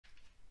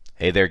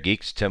Hey there,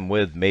 geeks. Tim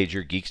with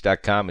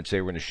MajorGeeks.com, and today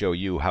we're going to show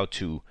you how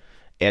to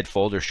add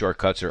folder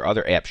shortcuts or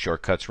other app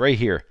shortcuts right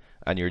here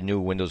on your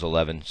new Windows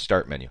 11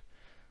 Start menu.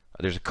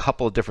 There's a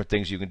couple of different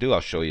things you can do.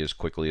 I'll show you as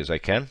quickly as I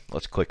can.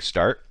 Let's click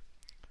Start.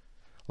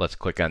 Let's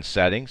click on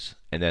Settings,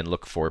 and then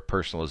look for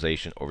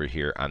Personalization over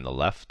here on the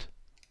left.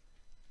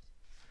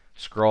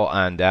 Scroll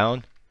on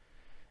down,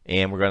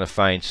 and we're going to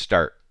find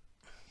Start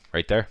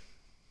right there.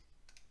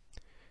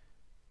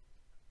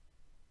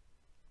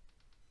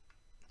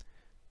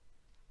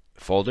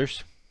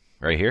 Folders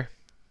right here,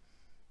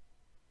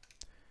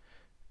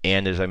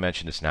 and as I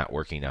mentioned, it's not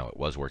working now. It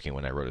was working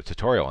when I wrote a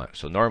tutorial on it.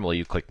 So normally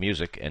you click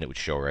music and it would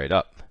show right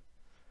up.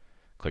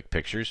 Click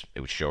pictures,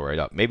 it would show right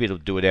up. Maybe it'll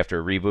do it after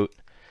a reboot,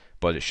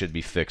 but it should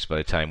be fixed by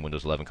the time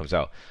Windows 11 comes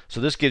out.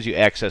 So this gives you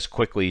access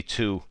quickly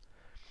to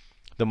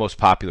the most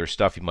popular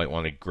stuff you might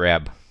want to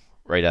grab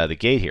right out of the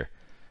gate here.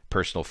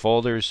 Personal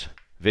folders,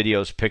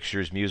 videos,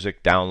 pictures,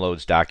 music,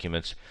 downloads,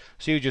 documents.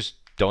 So you just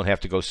don't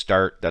have to go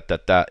start,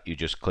 you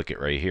just click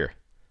it right here.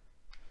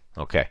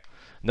 Okay.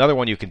 Another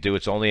one you can do,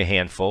 it's only a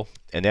handful,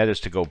 and that is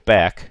to go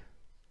back.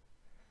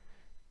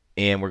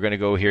 And we're going to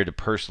go here to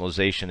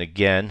personalization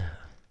again.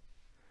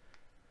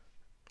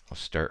 I'll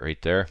start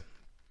right there.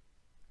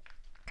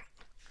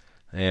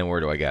 And where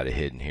do I got it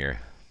hidden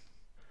here?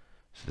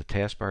 Is it the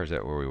taskbar? Is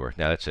that where we were?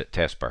 No, that's it,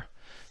 taskbar.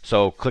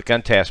 So click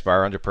on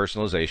taskbar under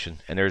personalization,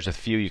 and there's a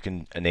few you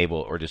can enable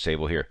or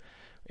disable here.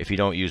 If you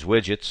don't use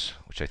widgets,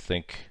 which I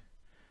think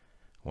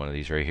one of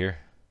these right here,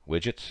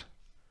 widgets,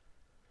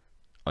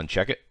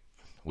 uncheck it.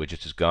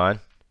 Widgets is gone.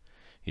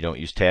 You don't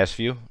use task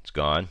view, it's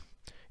gone.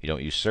 You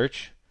don't use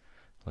search,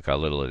 look how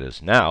little it is.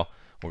 Now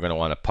we're going to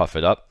want to puff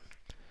it up,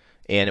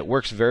 and it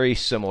works very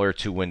similar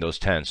to Windows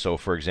 10. So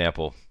for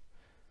example,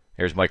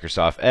 here's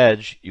Microsoft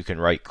Edge. You can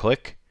right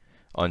click,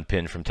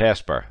 unpin from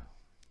taskbar.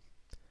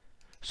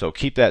 So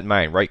keep that in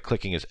mind. Right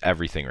clicking is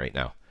everything right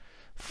now.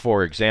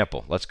 For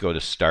example, let's go to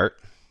Start.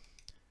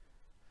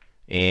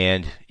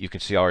 And you can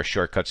see all our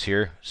shortcuts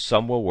here.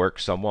 Some will work,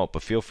 some won't,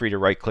 but feel free to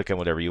right click on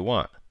whatever you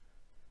want.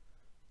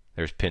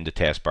 There's Pin to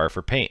Taskbar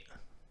for Paint.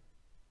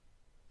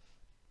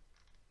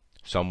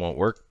 Some won't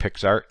work.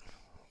 PixArt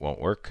won't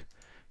work.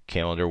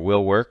 Calendar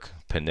will work.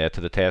 Pin that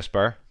to the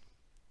taskbar.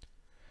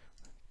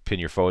 Pin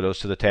your photos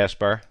to the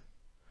taskbar.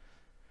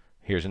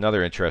 Here's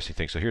another interesting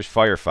thing. So here's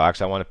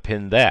Firefox. I want to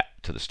pin that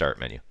to the Start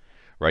menu.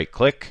 Right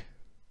click,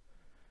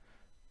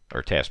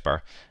 or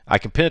taskbar. I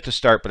can pin it to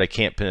Start, but I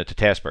can't pin it to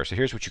taskbar. So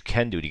here's what you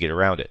can do to get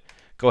around it.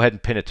 Go ahead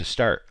and pin it to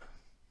Start.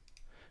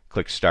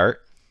 Click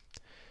Start.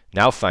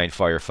 Now find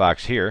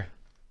Firefox here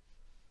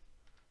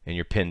in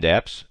your pinned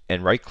apps,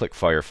 and right click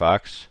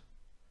Firefox,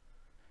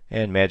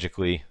 and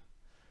magically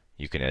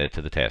you can add it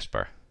to the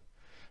taskbar.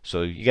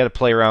 So you got to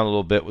play around a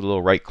little bit with a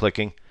little right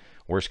clicking.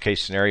 Worst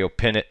case scenario,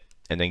 pin it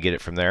and then get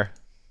it from there.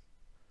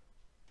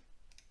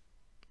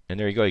 And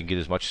there you go. You can get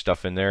as much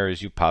stuff in there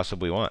as you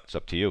possibly want. It's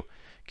up to you.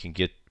 You can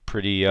get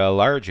pretty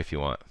large if you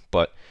want,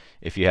 but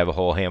if you have a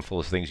whole handful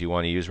of things you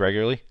want to use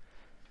regularly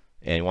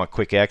and you want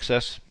quick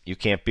access, you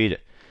can't beat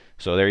it.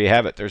 So there you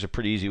have it. There's a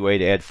pretty easy way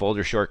to add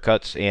folder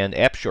shortcuts and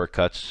app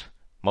shortcuts,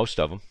 most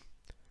of them,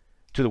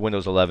 to the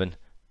Windows 11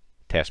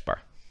 taskbar.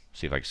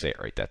 See if I can say it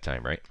right that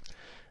time, right?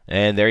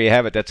 And there you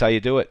have it. That's how you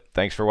do it.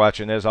 Thanks for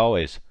watching as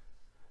always.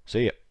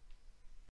 See ya.